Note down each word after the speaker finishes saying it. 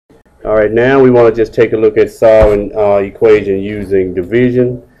All right, now we want to just take a look at solving equation using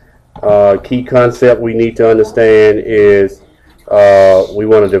division. Key concept we need to understand is we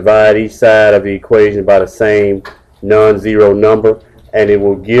want to divide each side of the equation by the same non-zero number, and it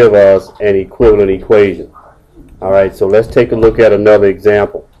will give us an equivalent equation. All right, so let's take a look at another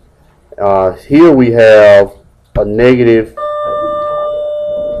example. Here we have a negative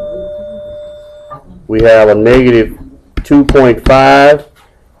 2.5,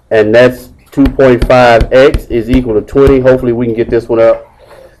 and that's 2.5x is equal to 20. Hopefully we can get this one up.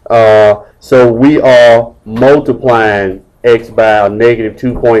 So we are multiplying x by a negative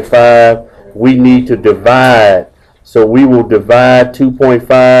 2.5. We need to divide. So we will divide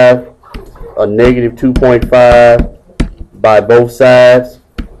 2.5, a negative 2.5, by both sides.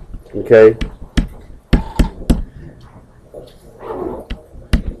 Okay.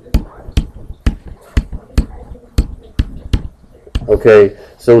 Okay,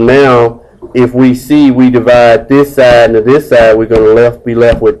 so now if we see we divide this side into this side, we're going to be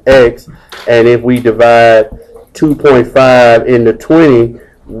left with x. And if we divide 2.5 into 20,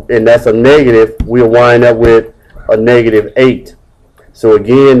 and that's a negative, we'll wind up with a negative 8. So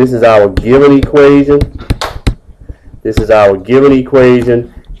again, this is our given equation. This is our given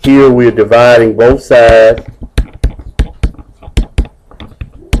equation. Here we're dividing both sides.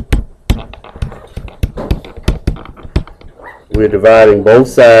 We're dividing both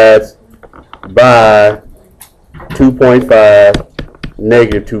sides by 2.5,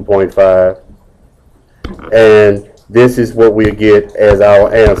 negative 2.5, and this is what we get as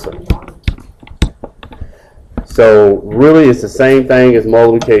our answer. So really it's the same thing as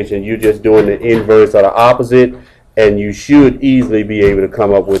multiplication. You're just doing the inverse or the opposite, and you should easily be able to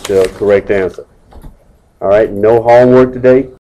come up with the correct answer. All right, no homework today.